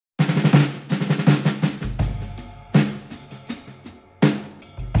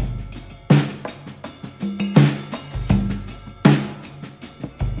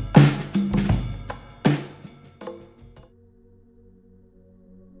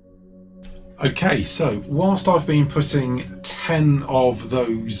Okay, so whilst I've been putting 10 of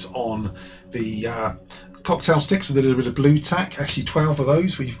those on the cocktail sticks with a little bit of blue tack, actually 12 of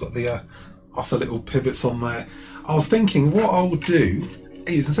those where you've got the other little pivots on there, I was thinking what I would do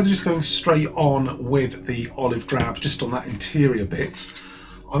is, instead of just going straight on with the olive drab just on that interior bit,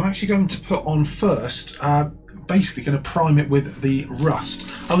 I'm actually going to put on first, basically going to prime it with the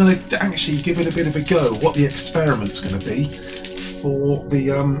rust. I'm going to actually give it a bit of a go what the experiment's going to be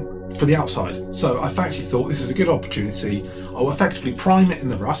for the outside. So I actually thought this is a good opportunity. I'll effectively prime it in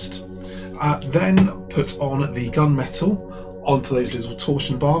the rust, then put on the gunmetal onto those little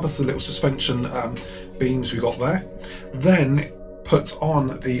torsion bar, that's the little suspension beams we got there, then put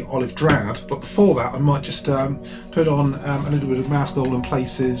on the olive drab, but before that I might just put on a little bit of mouse gold in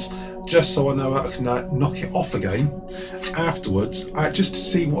places, just so I know I can knock it off again afterwards, just to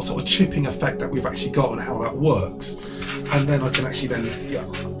see what sort of chipping effect that we've actually got and how that works, and then I can actually then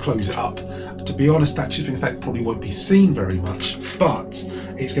close it up. To be honest, that chipping effect probably won't be seen very much, but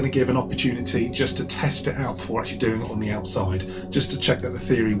it's going to give an opportunity just to test it out before actually doing it on the outside, just to check that the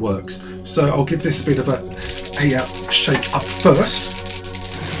theory works. So I'll give this a bit of a shake up first.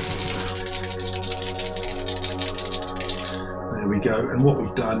 There we go, and what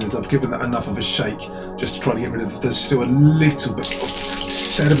we've done is I've given that enough of a shake just to try to get rid of there's still a little bit of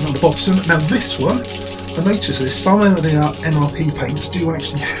sediment on the bottom. Now this one, I noticed this, some of the MRP paints do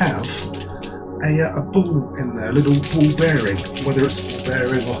actually have a ball in there, a little ball bearing, whether it's a ball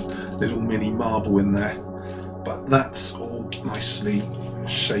bearing or little mini marble in there, but that's all nicely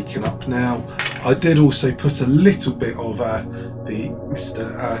shaken up now. I did also put a little bit of the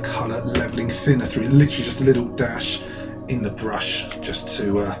Mr. Colour levelling thinner through, literally just a little dash in the brush, just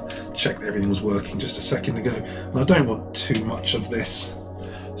to check that everything was working just a second ago. And I don't want too much of this,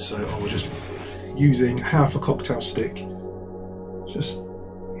 so I was just using half a cocktail stick.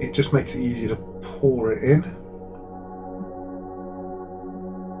 It just makes it easier to pour it in.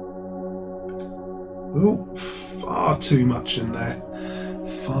 Oh, far too much in there,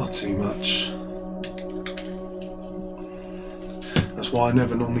 far too much. That's why I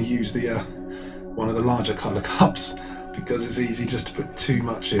never normally use the one of the larger colour cups, because it's easy just to put too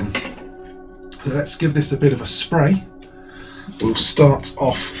much in. So let's give this a bit of a spray. We'll start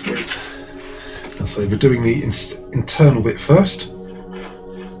off with, so we're doing the internal bit first.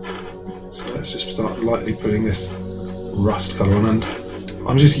 So let's just start lightly putting this rust colour on, and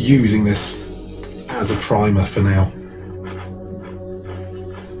I'm just using this as a primer for now.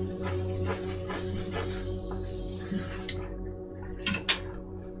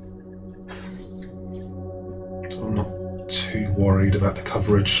 So I'm not too worried about the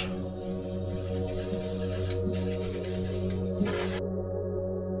coverage.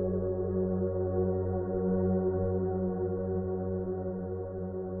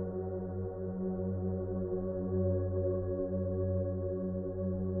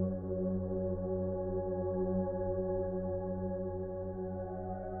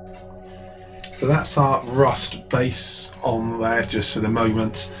 So that's our rust base on there just for the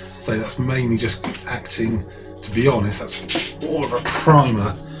moment. So that's mainly just acting, to be honest, that's more of a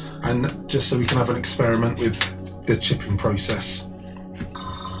primer, and just so we can have an experiment with the chipping process.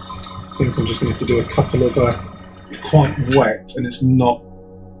 I think I'm just going to have to do a couple of, it's quite wet and it's not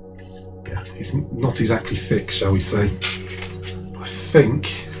exactly thick, shall we say. I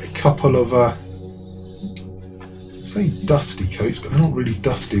think a couple of, say dusty coats, but they're not really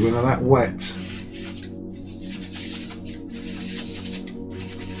dusty when they're that wet.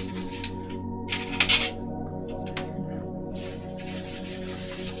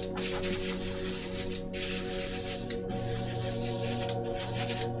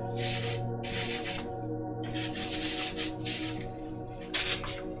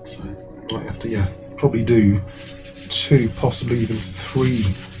 Might have to, probably do 2, possibly even 3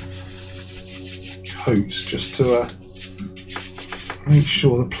 coats just to make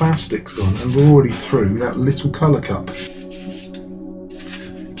sure the plastic's gone, and we're already through that little colour cup.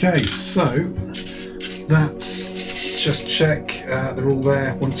 Okay, so that's just check, they're all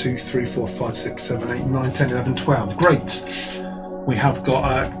there, 1, 2, 3, 4, 5, 6, 7, 8, 9, 10, 11, 12, great. We have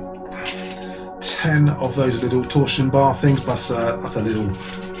got 10 of those little torsion bar things, plus other little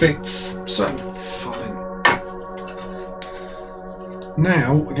bits, so fine.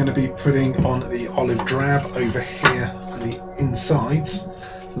 Now we're going to be putting on the olive drab over here on the insides.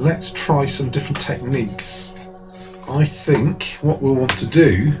 Let's try some different techniques. I think what we'll want to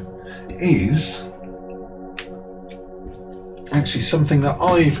do is actually something that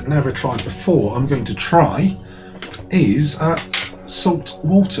I've never tried before. I'm going to try is salt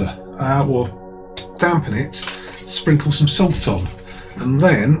water, or dampen it, sprinkle some salt on. And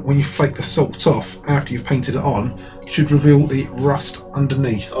then when you flake the salt off after you've painted it on, it should reveal the rust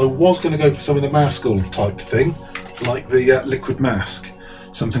underneath. I was going to go for some of the maskell type thing, like the liquid mask,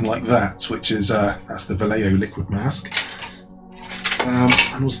 something like that, which is that's the VIII liquid mask.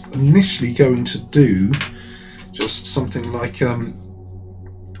 I was initially going to do just something like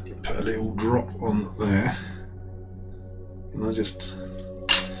put a little drop on there, and I just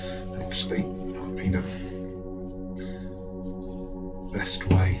actually might be the best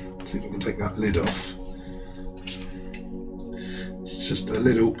way. See if I can take that lid off. It's just a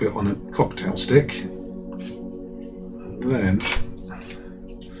little bit on a cocktail stick, and then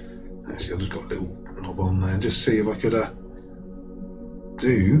actually I've just got a little knob on there, and just see if I could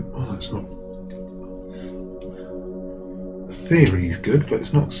do. Oh, it's not. The theory is good, but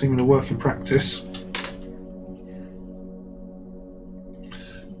it's not seeming to work in practice.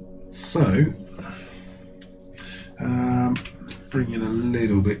 So, bring in a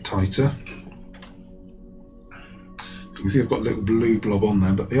little bit tighter. You can see I've got a little blue blob on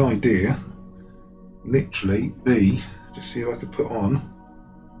there, but the idea, literally, be just see if I could put on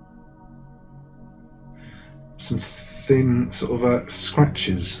some thin sort of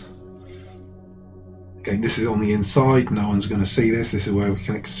scratches. Again, this is on the inside, no one's going to see this. This is where we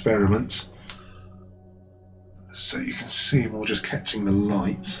can experiment. So you can see more just catching the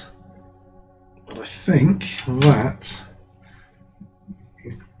light. But I think that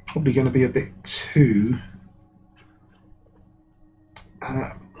is probably going to be a bit too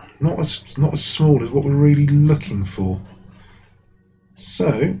not as small as what we're really looking for.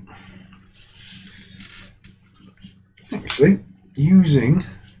 So actually using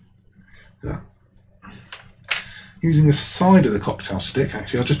the side of the cocktail stick,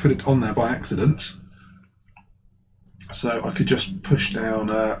 actually I'll just put it on there by accident, so I could just push down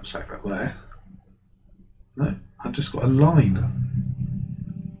say that there. No, I've just got a line.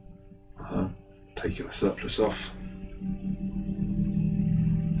 Taking the surplus off.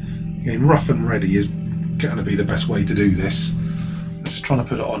 Again, rough and ready is going to be the best way to do this. I'm just trying to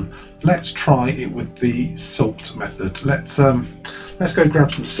put it on. Let's try it with the salt method. Let's go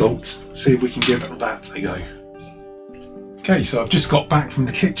grab some salt, see if we can give that a go. Okay, so I've just got back from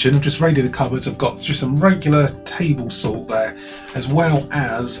the kitchen. I've just raided the cupboards. I've got just some regular table salt there, as well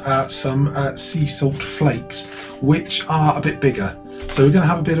as some sea salt flakes, which are a bit bigger. So we're going to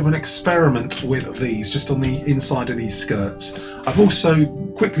have a bit of an experiment with these, just on the inside of these skirts. I've also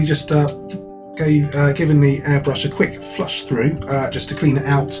quickly just given the airbrush a quick flush through, just to clean it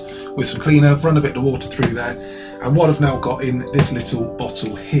out with some cleaner. I've run a bit of water through there, and what I've now got in this little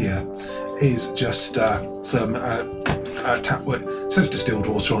bottle here is just some tap water. It says distilled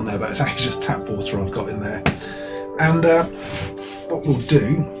water on there, but it's actually just tap water I've got in there. And what we'll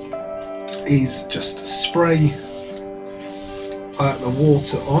do is just spray the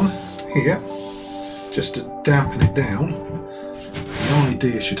water on here, just to dampen it down. The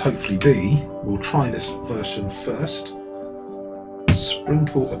idea should hopefully be, we'll try this version first,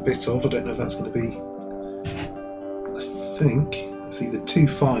 sprinkle a bit of, I don't know if that's going to be, I think it's either too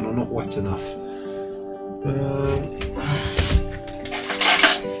fine or not wet enough.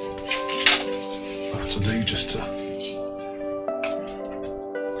 That'll do, just to,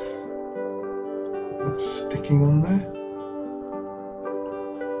 that's sticking on there.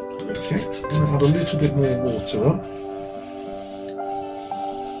 Okay, I'm going to add a little bit more water on.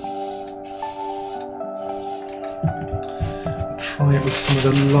 Try it with some of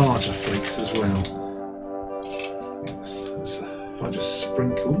the larger flakes as well. So if I just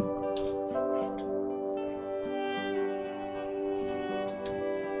sprinkle.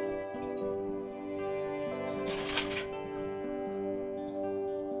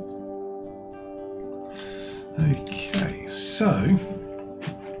 Okay, so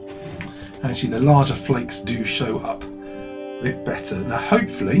actually the larger flakes do show up a bit better. Now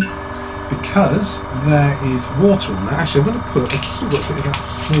hopefully, because there is water on there, actually I'm going to put, I've still got a bit of that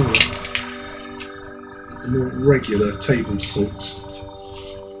smaller, more regular table salt.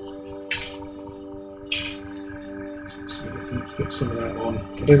 So I'm going to put some of that on. I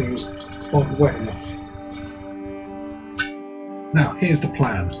don't think it was quite wet enough. Now here's the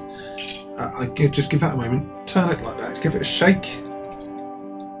plan. Just give that a moment, turn it like that, give it a shake.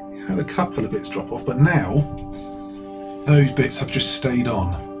 Had a couple of bits drop off, but now those bits have just stayed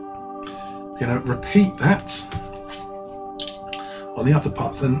on. We're going to repeat that on the other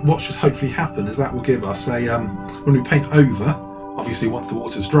parts, and what should hopefully happen is that will give us a, when we paint over, obviously once the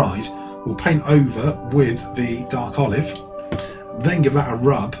water's dried, we'll paint over with the dark olive, then give that a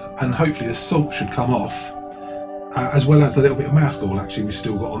rub, and hopefully the salt should come off, as well as the little bit of mask oil actually we've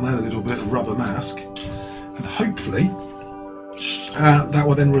still got on there, a little bit of rubber mask, and hopefully That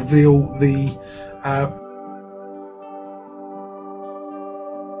will then reveal the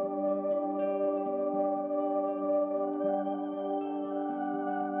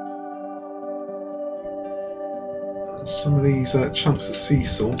some of these chunks of sea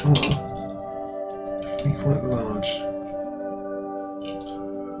salt are definitely quite large.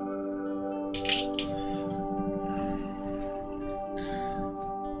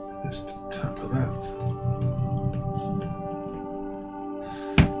 Just a tap of that.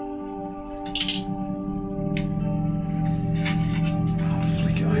 I'll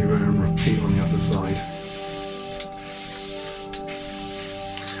flick it over and repeat on the other side.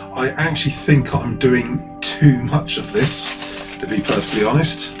 I actually think I'm doing too much of this, to be perfectly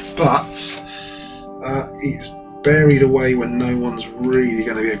honest, but it's buried away when no one's really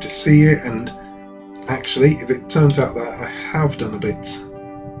going to be able to see it, and actually if it turns out that I have done a bit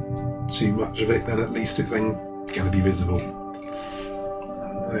too much of it, then at least it's then going to be visible.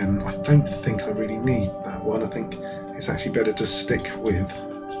 And then I don't think I really need that one. I think it's actually better to stick with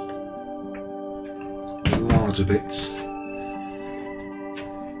the larger bits.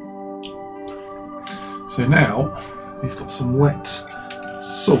 So now we've got some wet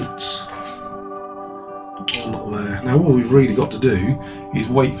salt on there. Now all we've really got to do is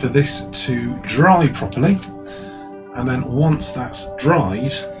wait for this to dry properly, and then once that's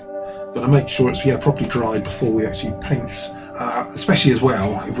dried, we've got to make sure it's properly dried before we actually paint. Especially as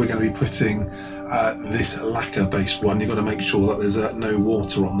well, if we're going to be putting this lacquer based one, you've got to make sure that there's no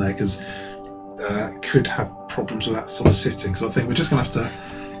water on there, because could have problems with that sort of sitting. So I think we're just going to have to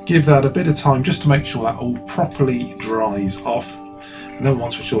give that a bit of time just to make sure that all properly dries off, and then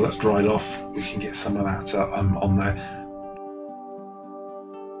once we're sure that's dried off, we can get some of that on there.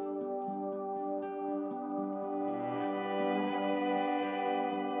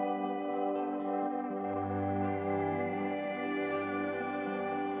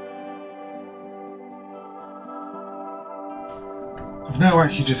 I've now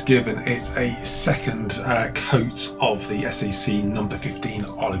actually just given it a second coat of the SAC number 15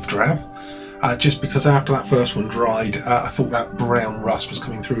 olive drab, just because after that first one dried, I thought that brown rust was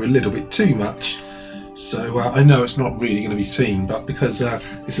coming through a little bit too much. So I know it's not really going to be seen, but because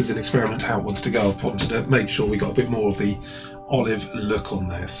this is an experiment how it wants to go, I wanted to make sure we got a bit more of the olive look on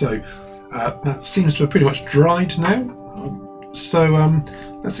there. So that seems to have pretty much dried now. So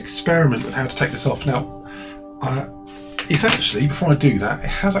let's experiment with how to take this off. Now, it's actually, before I do that, it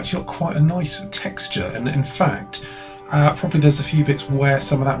has actually got quite a nice texture, and in fact probably there's a few bits where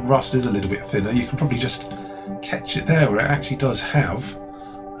some of that rust is a little bit thinner. You can probably just catch it there where it actually does have,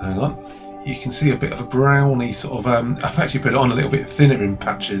 hang on, you can see a bit of a browny sort of, I've actually put it on a little bit thinner in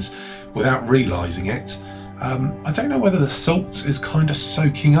patches without realising it. I don't know whether the salt is kind of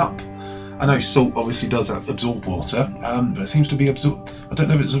soaking up. I know salt obviously does absorb water, but it seems to be I don't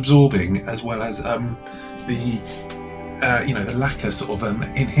know if it's absorbing as well as the lacquer sort of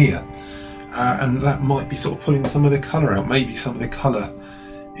in here, and that might be sort of pulling some of the colour out. Maybe some of the colour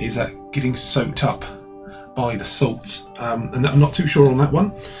is getting soaked up by the salt, and I'm not too sure on that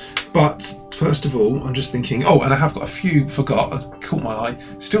one. But first of all, I'm just thinking, oh, and I have got a few, caught my eye,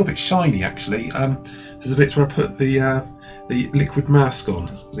 still a bit shiny actually. There's the bits where I put the liquid mask on,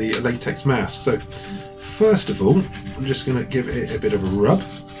 the latex mask. So first of all, I'm just going to give it a bit of a rub.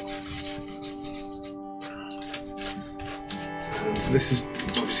 This is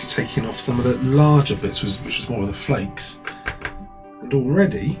obviously taking off some of the larger bits, which was more of the flakes, and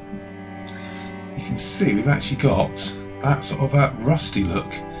already you can see we've actually got that sort of rusty look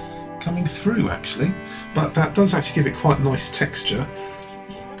coming through actually, but that does actually give it quite a nice texture.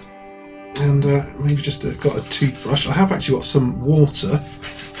 And maybe just got a toothbrush. I have actually got some water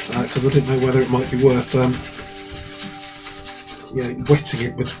because I didn't know whether it might be worth wetting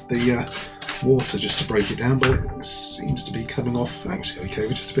it with the water just to break it down, but it seems to be coming off actually okay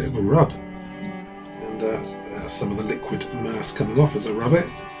with just a bit of a rub, and some of the liquid mask coming off as I rub it.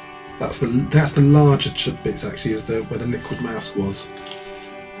 That's the larger bits actually, is where the liquid mask was,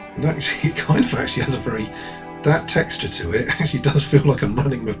 and actually it kind of actually has that texture to it. Actually does feel like I'm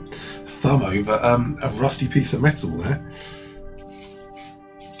running my thumb over a rusty piece of metal there.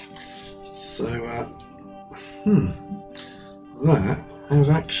 So that has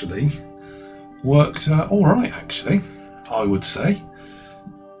actually worked all right actually, I would say.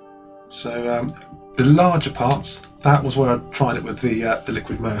 So the larger parts, that was where I tried it with the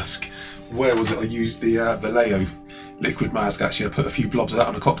liquid mask. Where was it? I used the Vallejo liquid mask actually. I put a few blobs of that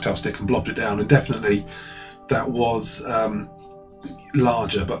on a cocktail stick and blobbed it down, and definitely that was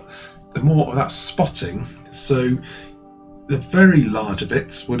larger, but the more of that spotting, so the very larger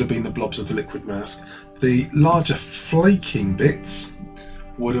bits would have been the blobs of the liquid mask. The larger flaking bits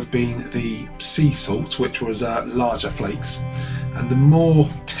would have been the sea salt, which was larger flakes, and the more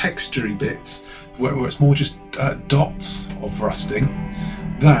textury bits, where it's more just dots of rusting,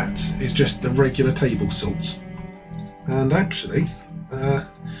 that is just the regular table salt. And actually, that's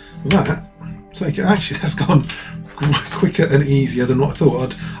gone quicker and easier than what I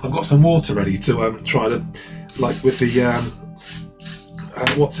thought. I've got some water ready to try to, like with the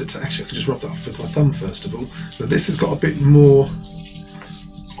actually I could just rub that off with my thumb first of all. So this has got a bit more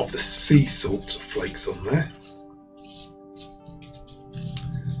of the sea salt flakes on there.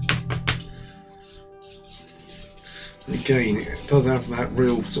 And again, it does have that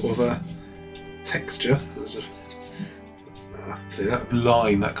real sort of texture. There's a, see that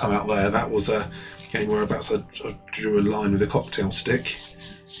line that come out there, that was again whereabouts I drew a line with a cocktail stick.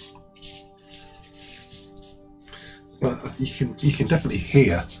 But you can definitely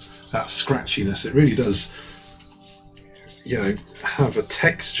hear that scratchiness. It really does, you know, have a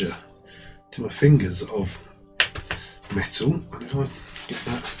texture to my fingers of metal. And if I get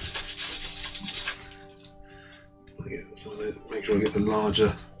that, make sure I get the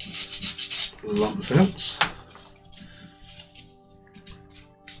larger lumps out.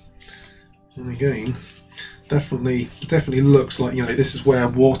 And again, definitely looks like, you know, this is where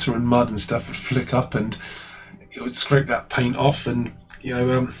water and mud and stuff would flick up and it would scrape that paint off, and you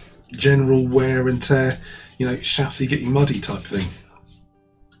know, general wear and tear, you know, chassis getting muddy type thing.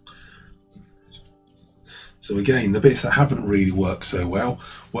 So again, the bits that haven't really worked so well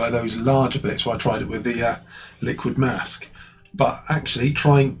were those larger bits where I tried it with the liquid mask. But actually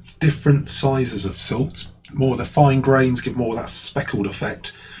trying different sizes of salt, more of the fine grains give more of that speckled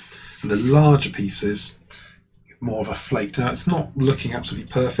effect, and the larger pieces give more of a flake. Now it's not looking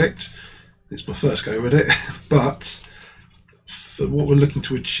absolutely perfect. It's my first go with it, but for what we're looking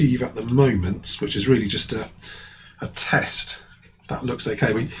to achieve at the moment, which is really just a test, that looks okay.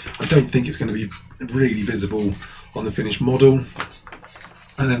 I mean, I don't think it's going to be really visible on the finished model.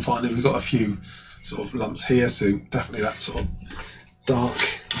 And then finally we've got a few sort of lumps here, so definitely that sort of dark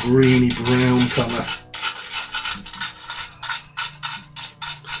greeny brown colour.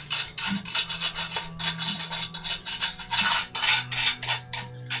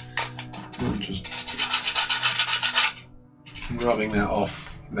 Rubbing that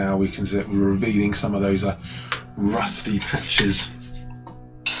off now, we can see that we're revealing some of those rusty patches.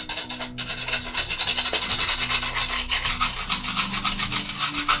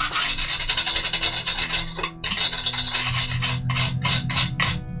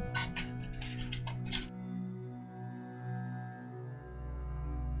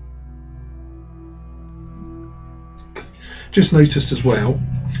 Just noticed as well,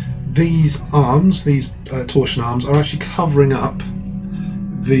 these arms, these torsion arms, are actually covering up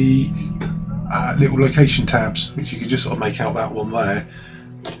the little location tabs, which you can just sort of make out that one there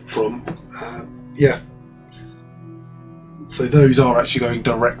from, yeah. So those are actually going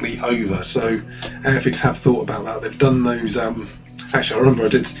directly over. So Airfix have thought about that. They've done those. Actually, I remember I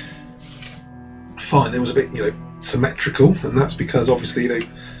did find there was a bit, you know, symmetrical, and that's because obviously they've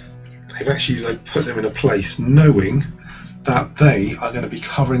actually put them in a place knowing that they are going to be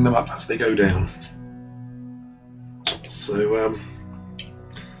covering them up as they go down. So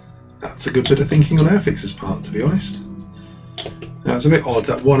that's a good bit of thinking on Airfix's part, to be honest. Now it's a bit odd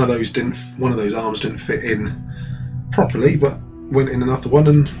that one of those arms didn't fit in properly, but went in another one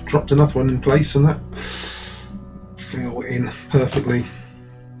and dropped another one in place, and that fell in perfectly.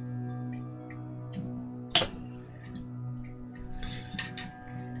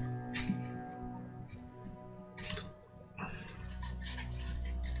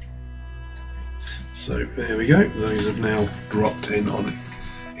 So there we go, those have now dropped in on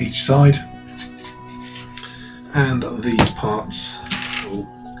each side, and these parts will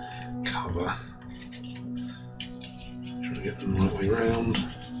cover. Try to get them the right way round.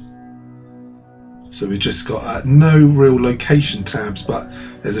 So we've just got no real location tabs, but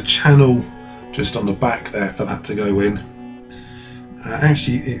there's a channel just on the back there for that to go in.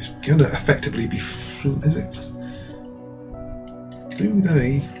 Actually, it's going to effectively be, is it? Do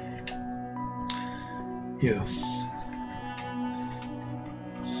they? Yes.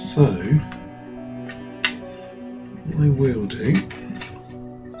 So what I will do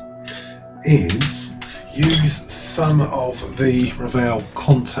is use some of the Revell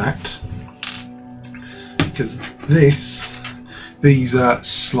contact, because these are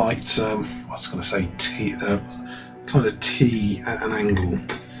slight, I was going to say T, kind of T at an angle,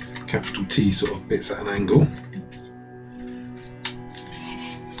 capital T sort of bits at an angle,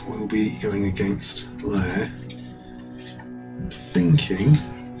 will be going against there. I'm thinking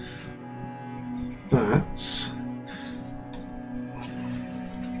that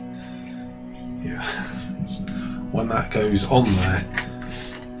when that goes on there,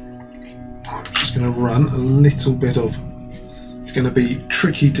 I'm just going to run a little bit of. It's going to be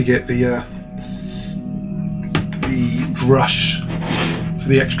tricky to get the brush for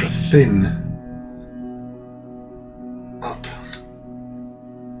the extra thin up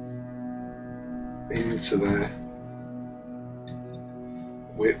into there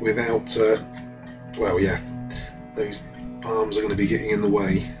without well, yeah, those arms are going to be getting in the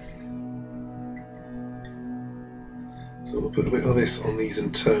way. So we'll put a bit of this on these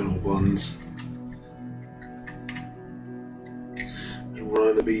internal ones.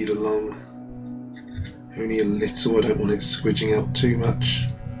 Run a bead along, only a little, I don't want it squidging out too much.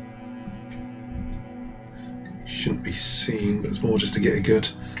 Shouldn't be seen, but it's more just to get a good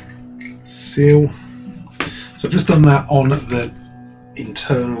seal. So I've just done that on the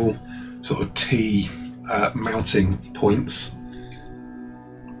internal sort of T mounting points.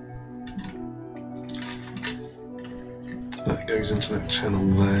 That goes into that channel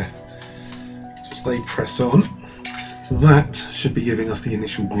there. As they press on, that should be giving us the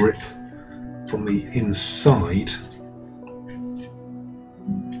initial grip from the inside.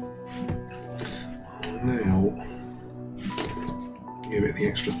 Now give it the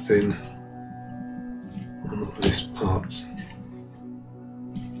extra thin on this part.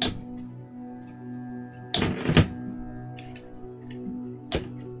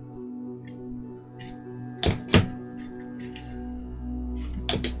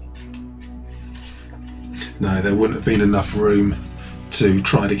 No, there wouldn't have been enough room to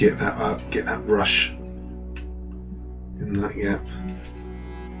try to get that brush in that gap.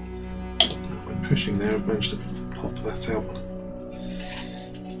 By pushing there, I've managed to pop that out.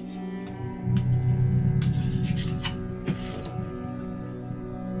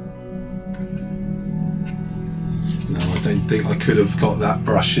 No, I don't think I could have got that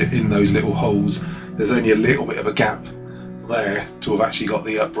brush in those little holes. There's only a little bit of a gap there to have actually got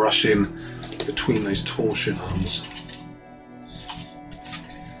the brush in between those torsion arms.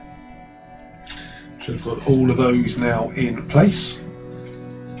 So I've got all of those now in place,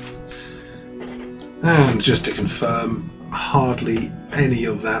 and just to confirm, hardly any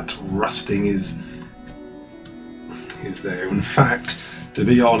of that rusting is there. In fact, to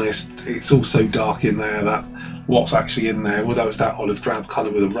be honest, it's all so dark in there that what's actually in there, although it's that olive drab colour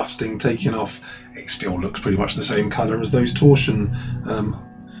with the rusting taken off, it still looks pretty much the same colour as those torsion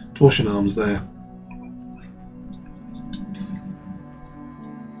arms there.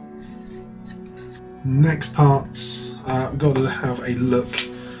 Next parts, we've got to have a look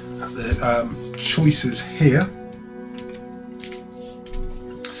at the choices here.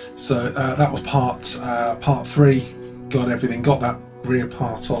 So that was part 3. Got everything, got that rear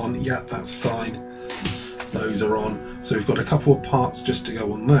part on. Yeah, that's fine. Those are on. So we've got a couple of parts just to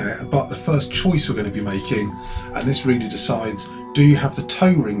go on there. But the first choice we're going to be making, and this really decides, do you have the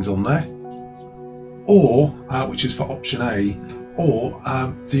toe rings on there, or which is for option A, or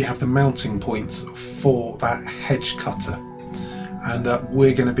do you have the mounting points for that hedge cutter? And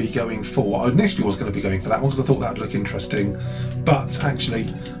we're going to be going for, I initially was going to be going for that one because I thought that would look interesting, but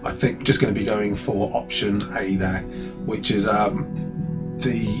actually I think we're just going to be going for option A there, which is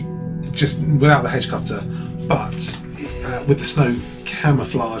just without the hedge cutter, but with the snow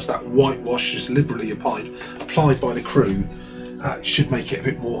camouflage, that whitewash just liberally applied by the crew, should make it a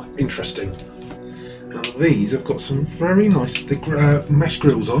bit more interesting. Now these have got some very nice mesh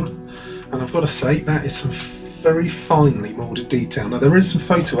grills on, and I've got to say that is some very finely moulded detail. Now there is some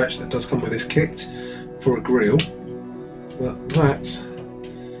photo etch that does come with this kit for a grill, but that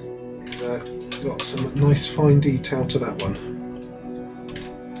is got some nice fine detail to that one.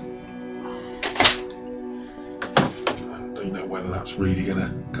 I don't know whether that's really going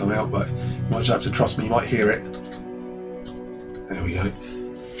to come out, but you might just have to trust me, you might hear it. There we go.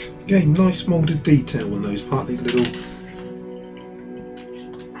 Again, nice moulded detail on those parts, these little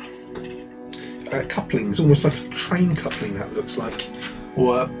couplings, almost like a train coupling that looks like,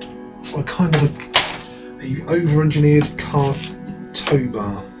 or kind of a over-engineered car tow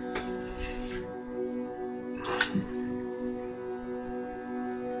bar.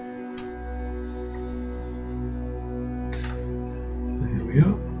 There we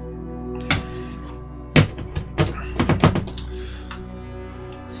are.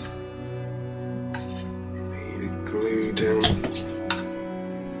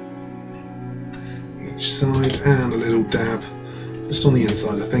 Side and a little dab just on the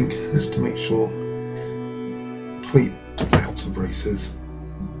inside, I think, just to make sure. Complete outer braces,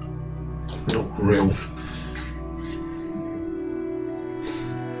 not real,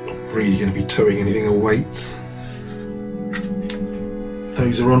 not really going to be towing anything of weight.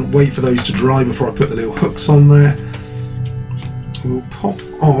 those are on. Wait for those to dry before I put the little hooks on there. We'll pop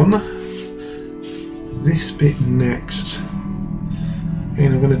on this bit next,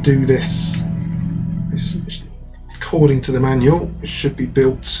 and I'm going to do this according to the manual. It should be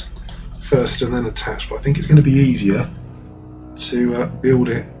built first and then attached, but I think it's going to be easier to build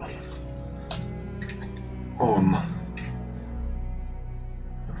it on.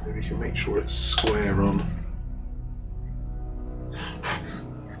 Maybe we can make sure it's square on.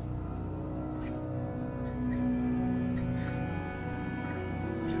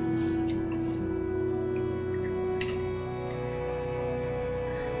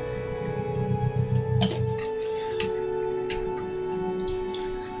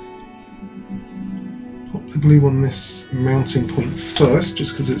 The glue on this mounting point first,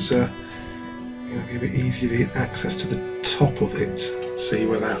 just because it's going to be a bit easier to get access to the top of it. See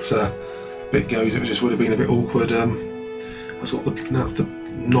where that bit goes. It just would have been a bit awkward. That's the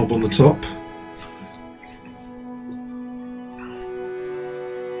knob on the top.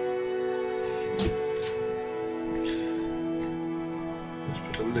 Let's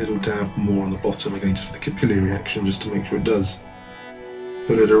put a little dab more on the bottom again, just for the capillary action, just to make sure it does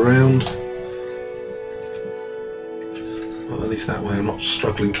pull it around. Well, at least that way I'm not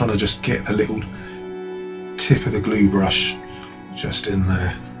struggling trying to just get a little tip of the glue brush just in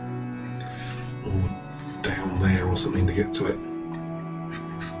there, or down there or something to get to it.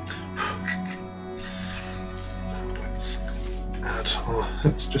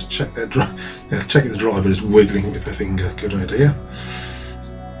 Let's just check that dry. Yeah, check it's dry, but it's wiggling with the finger. Good idea.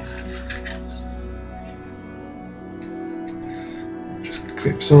 That just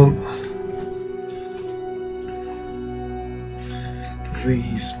clips on.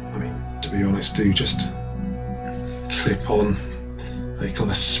 These, I mean, to be honest, do just clip on. They kind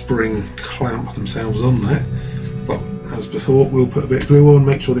of spring clamp themselves on there. But as before, we'll put a bit of glue on,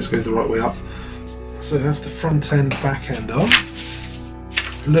 make sure this goes the right way up. So that's the front end, back end on.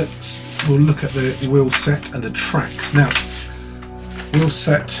 We'll look at the wheel set and the tracks. Now, wheel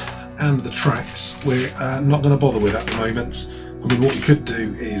set and the tracks we're not going to bother with at the moment. I mean, what we could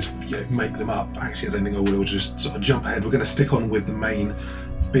do is make them up. Actually, I don't think I will. Just sort of jump ahead. We're going to stick on with the main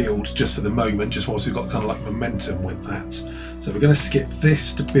build just for the moment, just whilst we've got kind of like momentum with that. So we're going to skip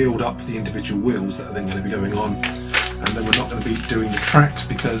this to build up the individual wheels that are then going to be going on, and then we're not going to be doing the tracks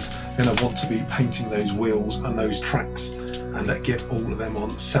because we're going to want to be painting those wheels and those tracks and get all of them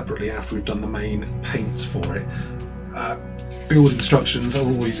on separately after we've done the main paint for it. Build instructions are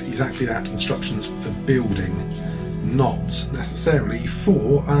always exactly that, instructions for building, not necessarily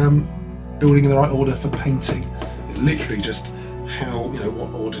for building in the right order for painting. It's literally just how,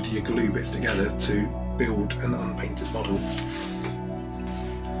 what order do you glue bits together to build an unpainted model.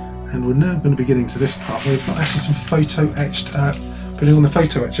 And we're now going to be getting to this part where we've got actually some photo-etched, putting on the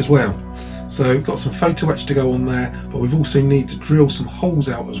photo-etch as well. So we've got some photo-etch to go on there, but we've also need to drill some holes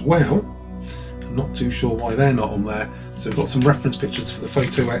out as well. I'm not too sure why they're not on there. So we've got some reference pictures for the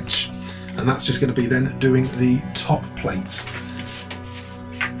photo-etch, and that's just going to be then doing the top plate.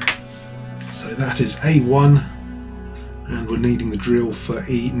 So that is A1, and we're needing the drill for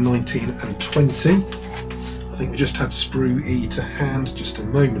E19 and 20. I think we just had sprue E to hand just a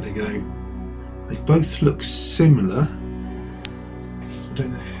moment ago. They both look similar. I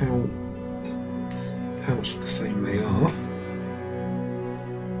don't know how much the same they are.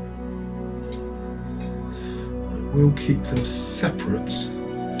 I will keep them separate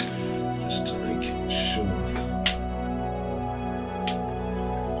just to make sure.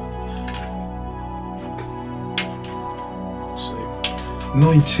 So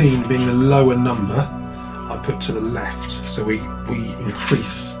 19 being the lower number, I put to the left, so we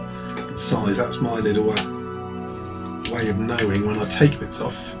increase in size. That's my little way of knowing when I take bits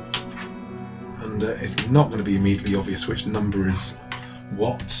off, and it's not going to be immediately obvious which number is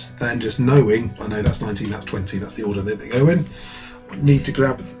what. Then just knowing, I know that's 19, that's 20, that's the order that they go in. We need to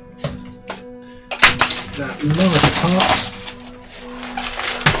grab that larger part,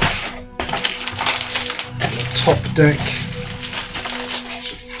 the top deck.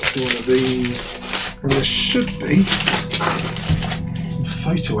 Should one of these. And there should be some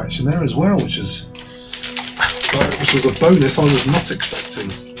photo etch in there as well, which was a bonus I was not expecting.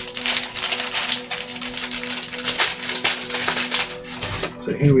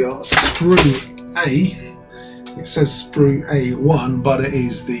 So here we are, sprue A. It says sprue A1, but it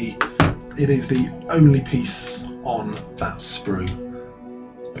is the only piece on that sprue,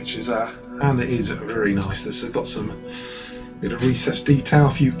 which is and it is very nice. This has got some bit of recessed detail, a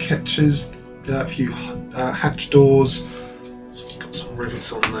few catches. A few hatch doors, so we've got some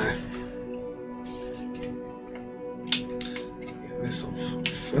rivets on there. Get this off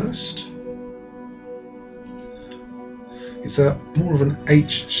first. It's more of an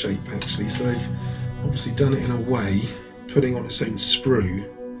H shape actually, so they've obviously done it in a way, putting on its own sprue,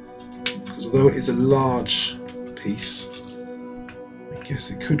 because although it is a large piece, I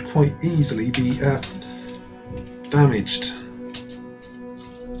guess it could quite easily be damaged.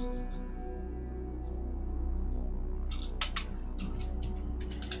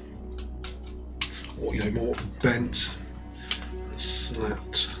 Or, you know, more bent and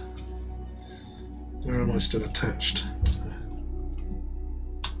snapped. Where am I still attached?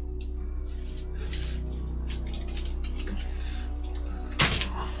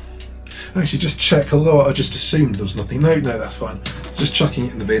 Actually, just check. Although I just assumed there was nothing. No, that's fine. Just chucking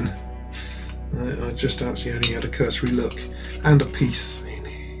it in the bin. I just actually only had a cursory look, and a piece in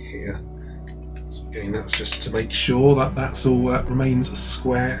here. So again, that's just to make sure that that's all remains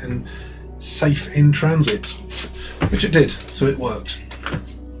square and safe in transit, which it did. So it worked.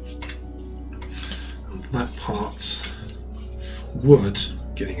 And that part would,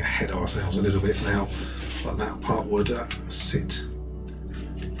 getting ahead of ourselves a little bit now, but that part would sit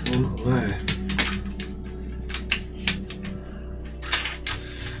on there.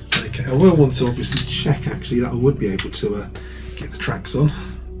 Okay, I will want to obviously check actually that I would be able to get the tracks on.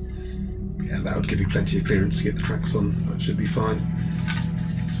 Yeah, that would give you plenty of clearance to get the tracks on. That should be fine.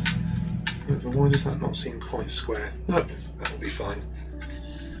 But why does that not seem quite square? No, that will be fine.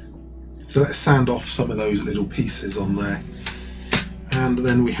 So let's sand off some of those little pieces on there. And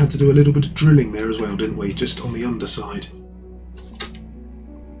then we had to do a little bit of drilling there as well, didn't we? Just on the underside.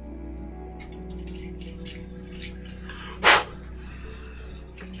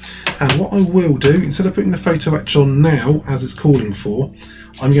 And what I will do, instead of putting the photo etch on now, as it's calling for,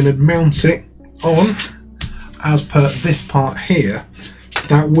 I'm going to mount it on as per this part here.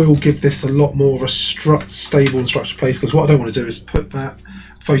 That will give this a lot more of a stable and structured place, because what I don't want to do is put that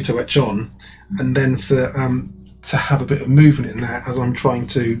photo etch on and then for to have a bit of movement in there as I'm trying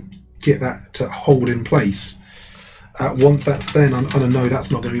to get that to hold in place. Once that's then, and I know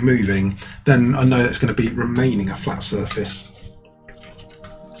that's not going to be moving, then I know that's going to be remaining a flat surface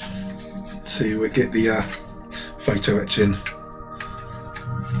to get the photo etch in.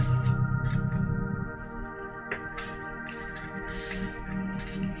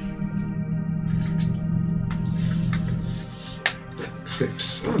 So that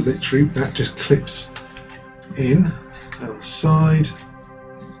clips, literally that just clips in down the side.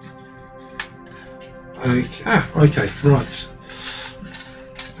 Okay, okay, right.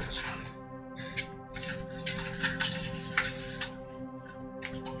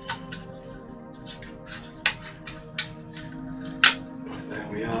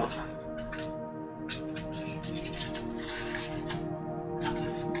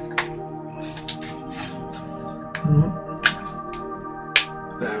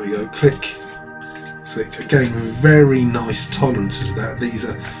 There we go, click, click. Again, very nice tolerances there. These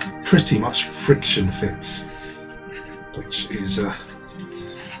are pretty much friction fits, which is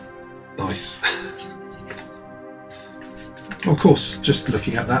nice. Of course, just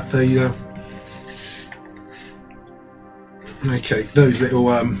looking at that, they okay, those little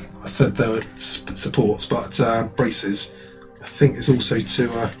I said they were supports, but braces. I think it's also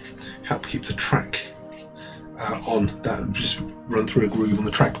to help keep the track on. That just run through a groove on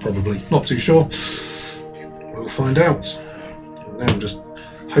the track, probably. Not too sure. We'll find out. And now I'm just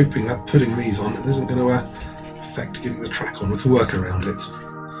hoping that putting these on isn't going to affect getting the track on. We can work around it.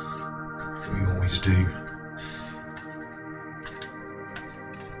 We always do.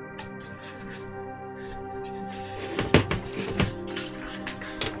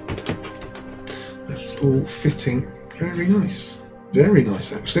 That's all fitting very nice. Very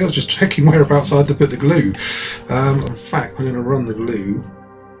nice, actually. I was just checking whereabouts I had to put the glue. In fact, I'm going to run the glue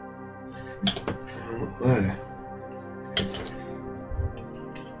there.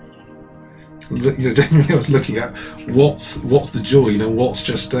 Look, you know, genuinely, I was looking at what's the joy. You know, what's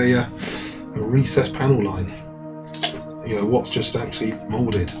just a recessed panel line. You know, what's just actually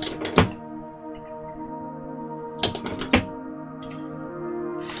moulded.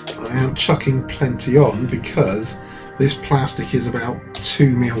 I am chucking plenty on because this plastic is about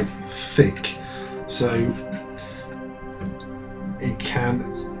 2 mil thick, so it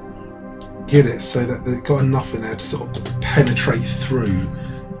can get it so that they've got enough in there to sort of penetrate through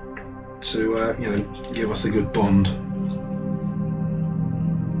to you know, give us a good bond.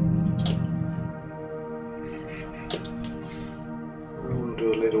 We'll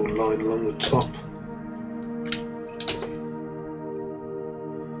do a little line along the top.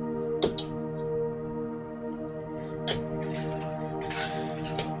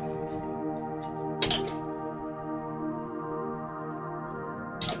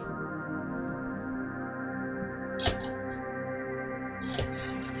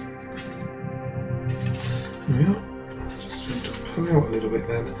 out a little bit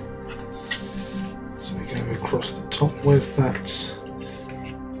then. So we go across the top. Where's that?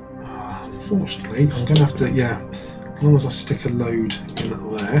 Unfortunately, I'm going to have to, yeah, as long as I stick a load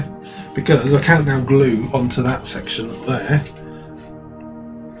in there, because I can't now glue onto that section there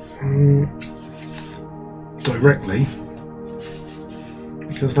directly,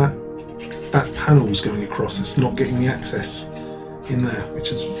 because that panel's going across. It's not getting the access in there,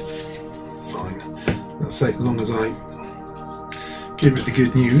 which is fine. That's it, as long as I give it the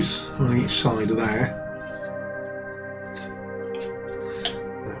good news on each side there.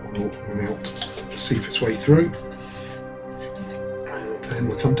 That will melt, seep its way through, and then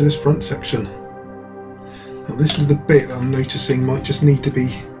we'll come to this front section. Now this is the bit I'm noticing might just need to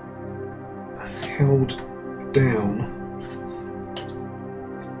be held down.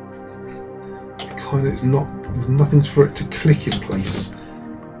 Kind of, there's nothing for it to click in place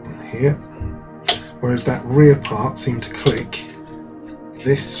here, whereas that rear part seemed to click.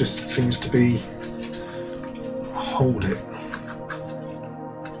 This just seems to be hold it.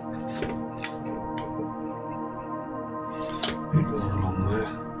 A bit more along there.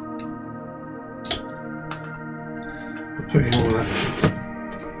 I'm putting all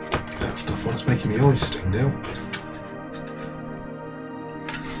that stuff on. It's making my eyes sting now.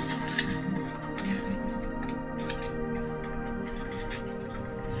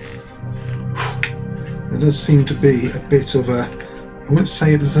 There does seem to be a bit of a, I wouldn't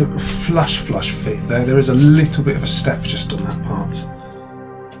say there's a flush fit there. There is a little bit of a step just on that part.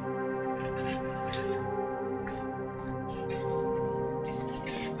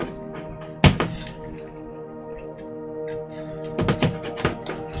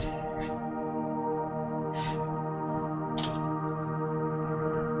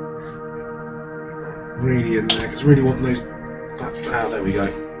 Really in there, because I really want those, there we go,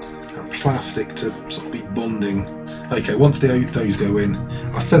 that plastic to sort of be bonding. Okay, once those go in,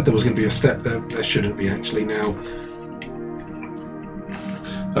 I said there was going to be a step there, there shouldn't be actually now.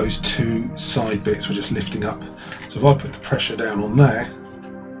 Those two side bits were just lifting up, so if I put the pressure down on there,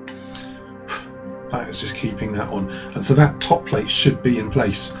 that is just keeping that on, and so that top plate should be in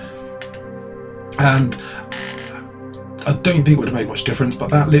place. And I don't think it would have made much difference,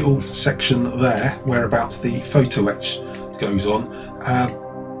 but that little section there, whereabouts the photo etch goes on,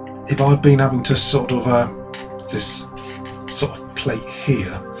 if I'd been having to sort of this sort of plate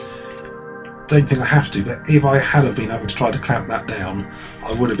here, don't think I have to, but if I had been having to try to clamp that down,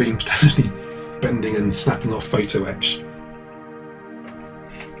 I would have been potentially bending and snapping off photo etch.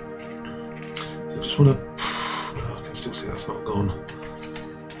 So I just want to, I can still see that's not gone.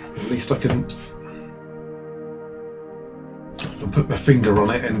 At least I can put my finger on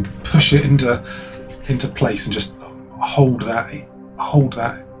it and push it into place and just hold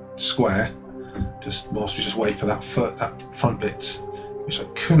that square, just whilst we just wait for that front bit, which I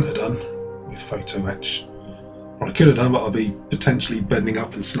couldn't have done with photo etch. Or I could have done, but I'll be potentially bending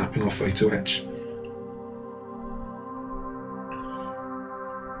up and snapping off photo etch.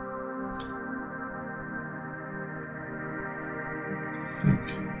 I think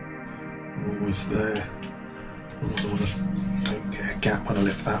we're almost there. Don't get a gap when I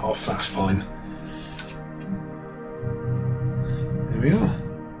lift that off, that's fine. There we are.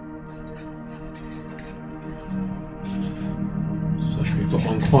 So we've got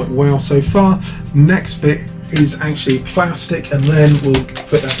on quite well so far. Next bit is actually plastic, and then we'll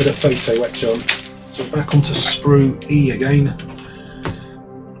put that bit of photo etch on. So back onto sprue E again.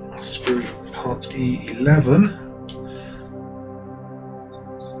 Sprue part E11.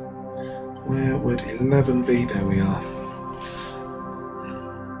 Where would 11 be? There we are.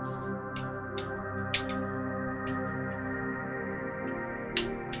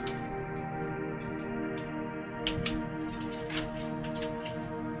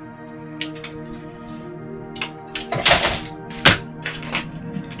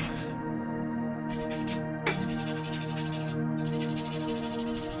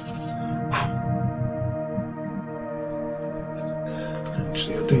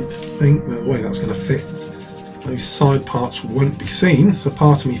 Actually, I don't think the way that's going to fit. Those side parts won't be seen, so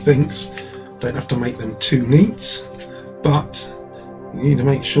part of me thinks I don't have to make them too neat, but you need to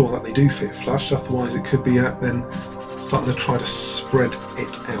make sure that they do fit flush, otherwise it could be then starting to try to spread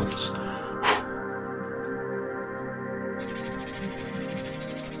it out.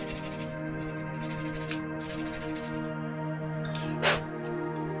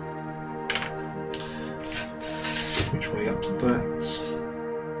 Which way up to that?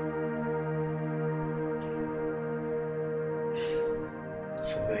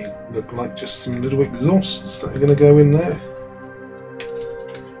 So they look like just some little exhausts that are going to go in there.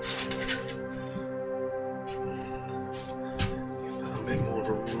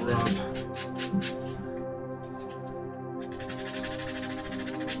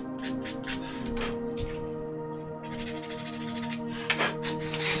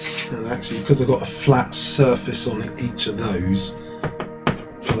 actually, because I've got a flat surface on each of those,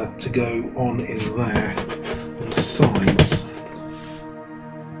 for that to go on in there on the sides,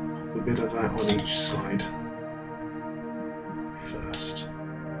 a bit of that on each side first,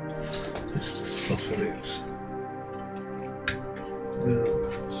 just to soften it.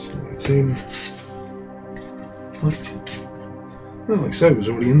 Slide it in, like so. It was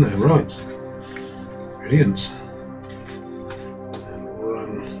already in there, right? Brilliant. And run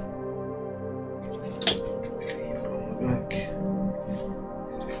on the back.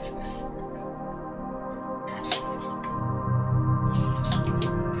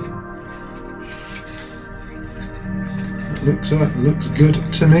 That looks good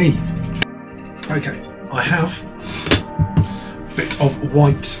to me. Okay, I have a bit of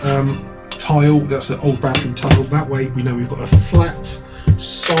white tile. That's an old bathroom tile. That way we know we've got a flat,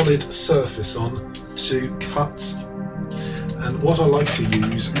 solid surface on to cut. And what I like to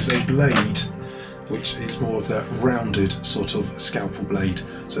use is a blade, which is more of that rounded sort of scalpel blade.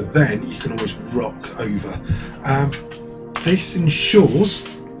 So then you can always rock over. This ensures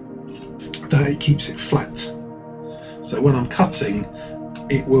that it keeps it flat. So when I'm cutting,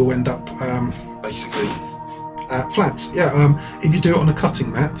 it will end up basically flat. Yeah, if you do it on a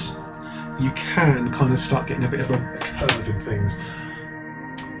cutting mat, you can kind of start getting a bit of a curve in things.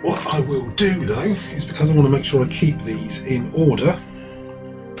 What I will do though, is because I want to make sure I keep these in order,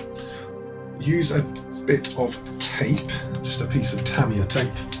 use a bit of tape, just a piece of Tamiya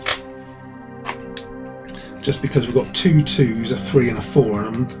tape. Just because we've got two 2s, a 3 and a 4,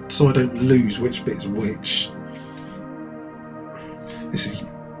 and so I don't lose which bit's which.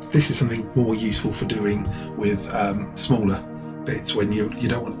 This is something more useful for doing with smaller bits when you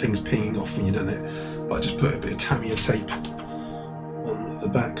don't want things pinging off when you've done it. But I just put a bit of Tamiya tape on the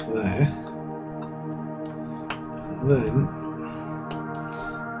back there, and then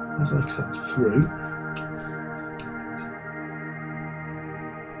as I cut through,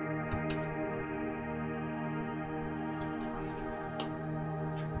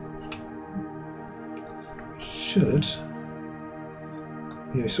 should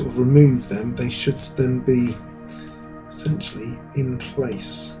sort of remove them, they should then be essentially in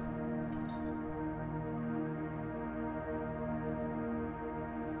place.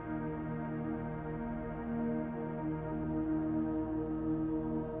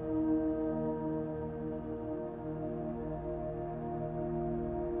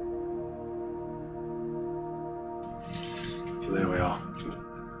 So there we are.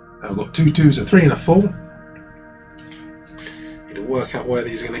 Now I've got two 2s, a 3 and a 4. Work out where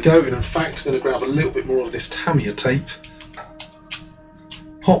these are going to go, and in fact I'm going to grab a little bit more of this Tamiya tape,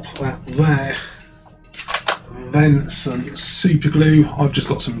 pop that there, and then some super glue. I've just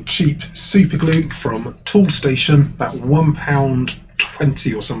got some cheap super glue from Toolstation, about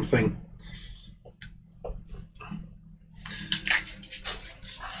 £1.20 or something.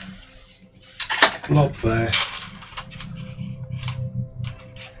 Blob there,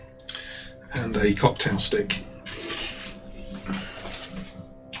 and a cocktail stick.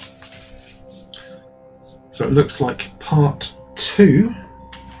 So it looks like part 2,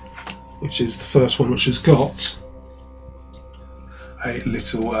 which is the first one, which has got a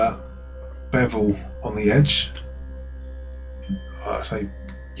little bevel on the edge. So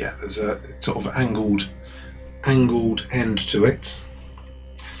yeah, there's a sort of angled end to it.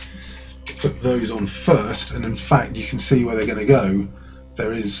 Put those on first, and in fact you can see where they're going to go.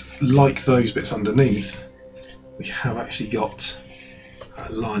 There is, like those bits underneath, we have actually got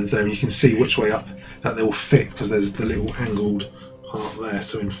lines there, and you can see which way up that they will fit because there's the little angled part there.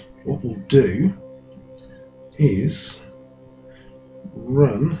 So what we'll do is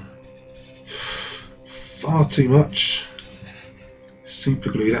run far too much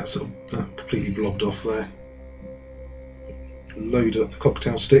super glue. That completely blobbed off there. Load up the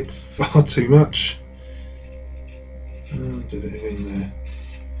cocktail stick far too much. And did it again there.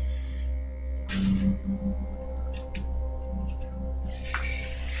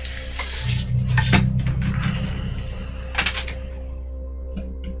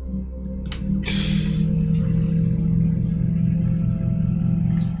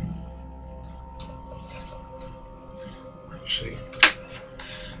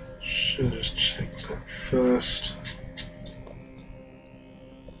 Just check that first.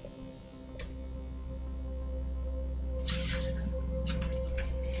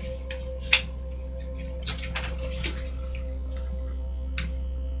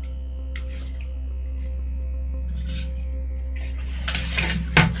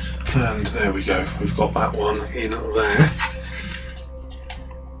 And there we go, we've got that one in there.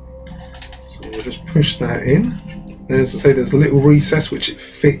 So we'll just push that in. And as I say, there's a little recess which it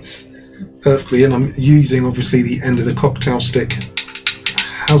fits perfectly in. I'm using obviously the end of the cocktail stick,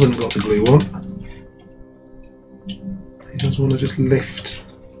 hasn't got the glue on. You just want to just lift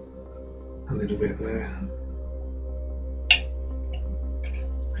a little bit there.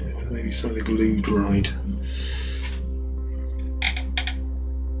 Maybe some of the glue dried.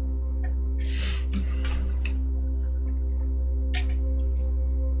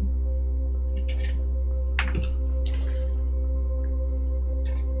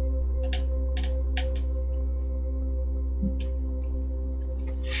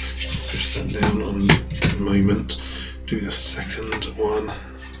 Push that down on a moment. Do the second one.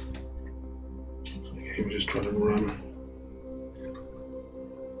 Again, we're just trying to run.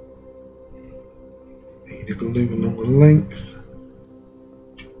 Need a glue along the length.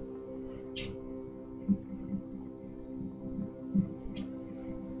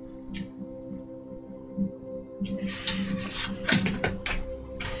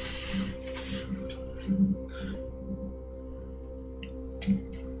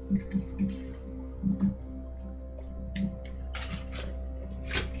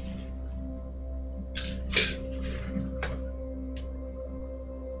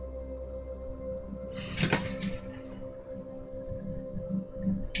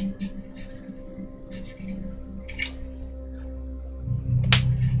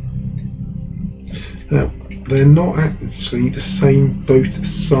 Now, they're not actually the same both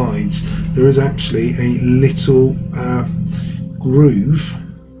sides. There is actually a little groove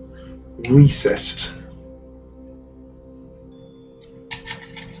recessed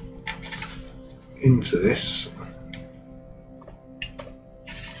into this.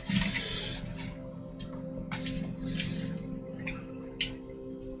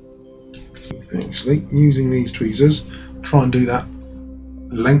 Actually, using these tweezers, try and do that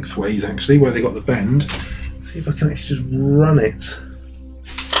lengthways actually, where they got the bend. See if I can actually just run it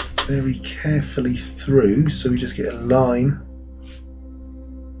very carefully through, so we just get a line.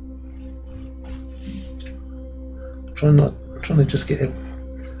 I'm trying to just get a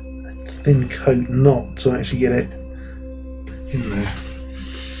thin coat knot to actually get it in there.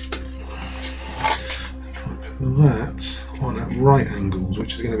 Try and put that on at right angles,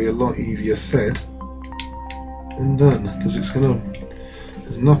 which is going to be a lot easier said than done, because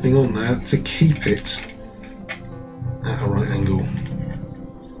there's nothing on there to keep it at a right angle.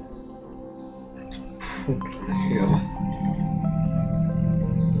 That's the problem here.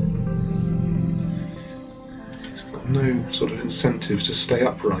 It's got no sort of incentive to stay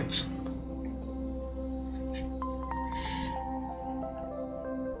upright.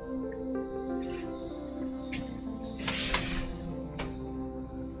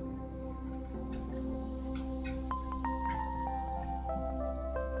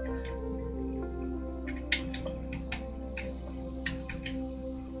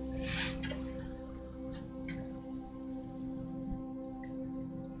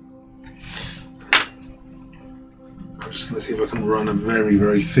 I'm just going to see if I can run a very,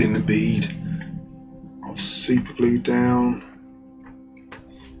 very thin bead of super glue down.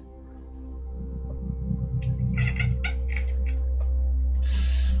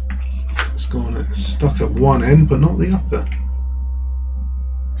 It's gone stuck at one end but not the other.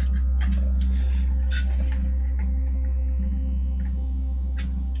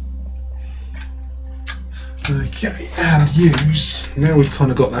 Okay, and use, now we've kind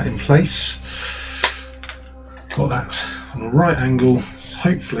of got that in place. Got that on a right angle,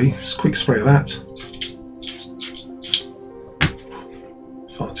 hopefully, just a quick spray of that.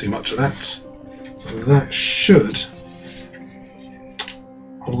 Far too much of that. That should,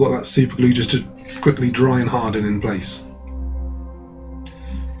 I've got that super glue just to quickly dry and harden in place.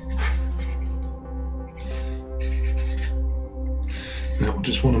 Now I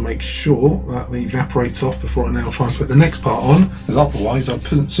just want to make sure that the evaporates off before I now try and put the next part on, because otherwise, as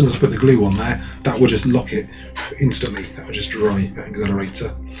soon as I put the glue on there, that will just lock it instantly. That will just dry that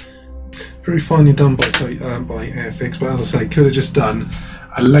accelerator. Very finely done by Airfix, but as I say, could have just done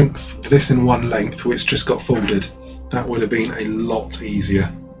a length, this in one length, which just got folded. That would have been a lot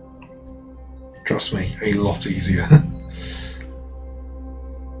easier. Trust me, a lot easier.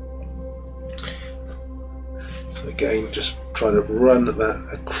 So again, just try to run that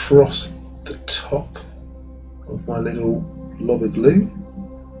across the top of my little blob of glue.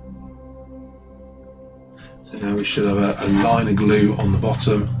 So now we should have a line of glue on the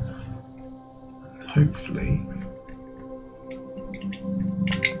bottom. Hopefully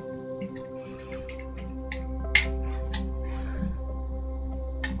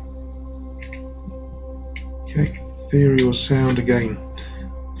okay, theory or sound again,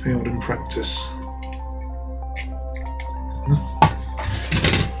 failed in practice.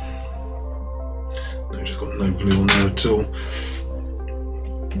 got no glue on there at all.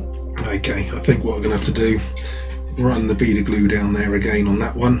 Okay, I think what we're going to have to do, run the bead of glue down there again on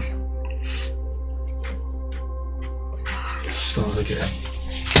that one. Start to get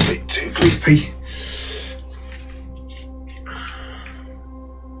a bit too gloopy.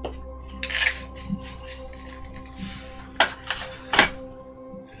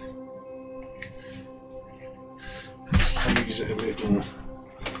 Let's use it a bit more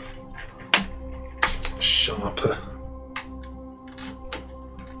sharper.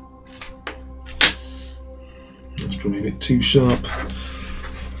 That's probably a bit too sharp.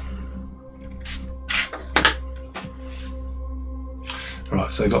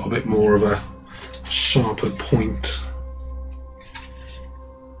 Right, so I got a bit more of a sharper point.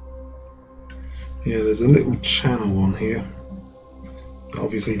 Yeah, there's a little channel on here.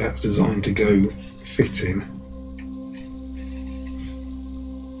 Obviously that's designed to go fit in.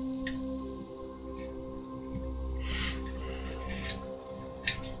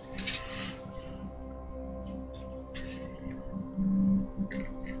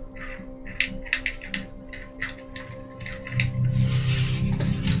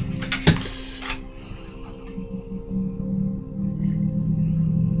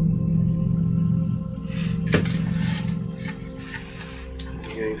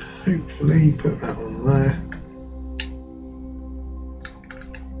 Hopefully put that on there.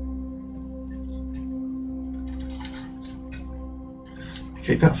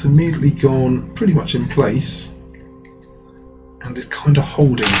 Okay, that's immediately gone pretty much in place and it's kind of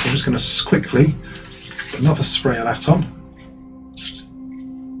holding, so I'm just going to quickly put another spray of that on.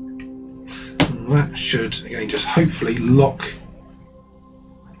 And that should, again, just hopefully lock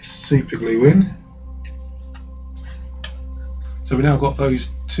super glue in. So we now got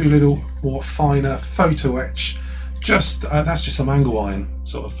those two little more finer photo etch. Just that's just some angle iron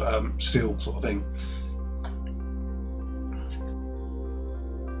sort of steel sort of thing.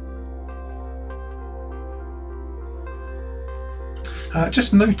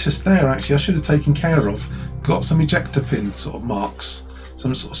 Just noticed there, actually, I should have taken care of. Got some ejector pin sort of marks,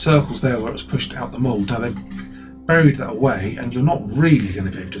 some sort of circles there where it was pushed out the mould. Now they've buried that away, and you're not really going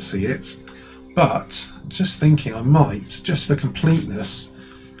to be able to see it. But just thinking, I might, just for completeness,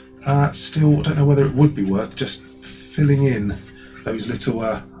 still, I don't know whether it would be worth just filling in those little,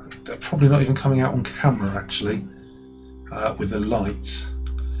 they're probably not even coming out on camera actually, with the lights,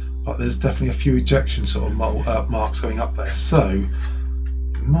 but there's definitely a few ejection sort of marks going up there, so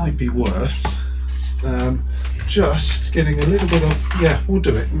it might be worth just getting a little bit of, yeah, we'll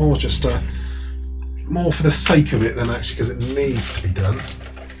do it, more just more for the sake of it than actually because it needs to be done.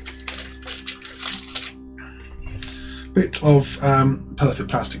 Bit of perfect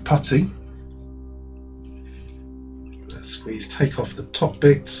plastic putty. Let's squeeze, take off the top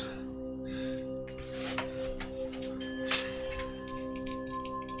bit.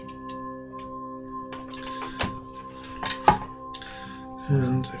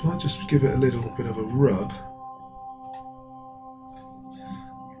 And if I just give it a little bit of a rub,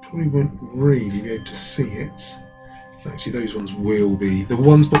 you probably won't really be able to see it. Actually, those ones will be. The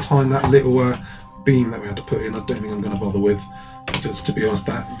ones behind that little beam that we had to put in, I don't think I'm going to bother with, because to be honest,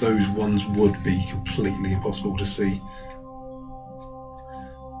 those ones would be completely impossible to see.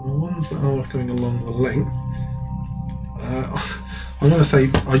 The ones that are going along the length, I'm going to say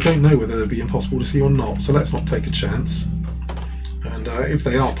I don't know whether they'd be impossible to see or not, so let's not take a chance. And if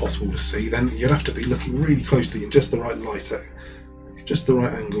they are possible to see, then you'd have to be looking really closely in just the right light, just the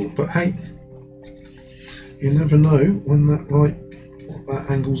right angle. But hey, you never know when what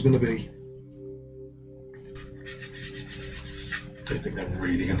that angle's going to be. I don't think they're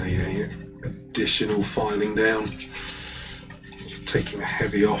really going to need any additional filing down. Taking the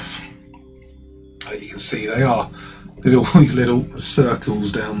heavy off. You can see they are little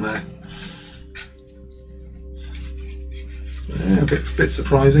circles down there. Yeah, a bit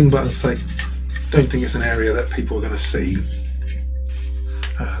surprising, but as I say, don't think it's an area that people are going to see.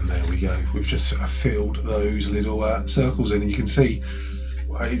 And there we go. We've just filled those little circles in, and you can see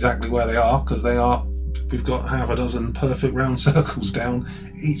exactly where they are, because they are. We've got half a dozen perfect round circles down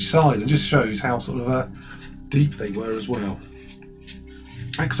each side, and just shows how sort of deep they were as well.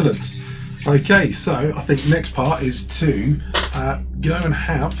 Excellent. Okay, so I think next part is to go and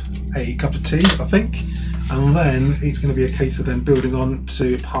have a cup of tea, I think, and then it's going to be a case of then building on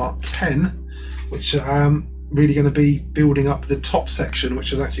to part 10, which really going to be building up the top section,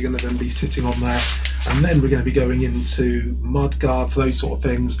 which is actually going to then be sitting on there, and then we're going to be going into mud guards, those sort of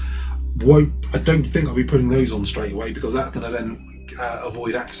things. I don't think I'll be putting those on straight away, because that's going to then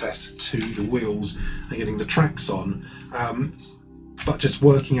avoid access to the wheels and getting the tracks on. but just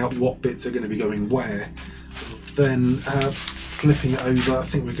working out what bits are going to be going where. Then flipping it over, I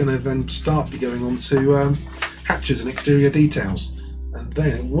think we're going to then start going on to hatches and exterior details. And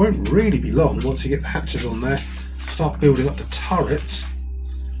then it won't really be long once you get the hatches on there, start building up the turrets,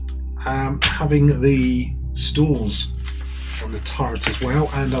 having the stores on the turret as well,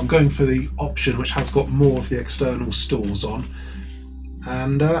 and I'm going for the option which has got more of the external stores on,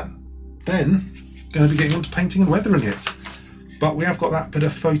 and then going to be getting on to painting and weathering it. But we have got that bit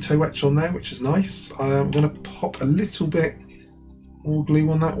of photo etch on there, which is nice. I'm going to pop a little bit more glue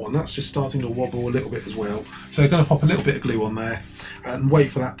on that one. That's just starting to wobble a little bit as well. So I'm going to pop a little bit of glue on there and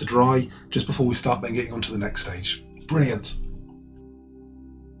wait for that to dry just before we start then getting on to the next stage. Brilliant.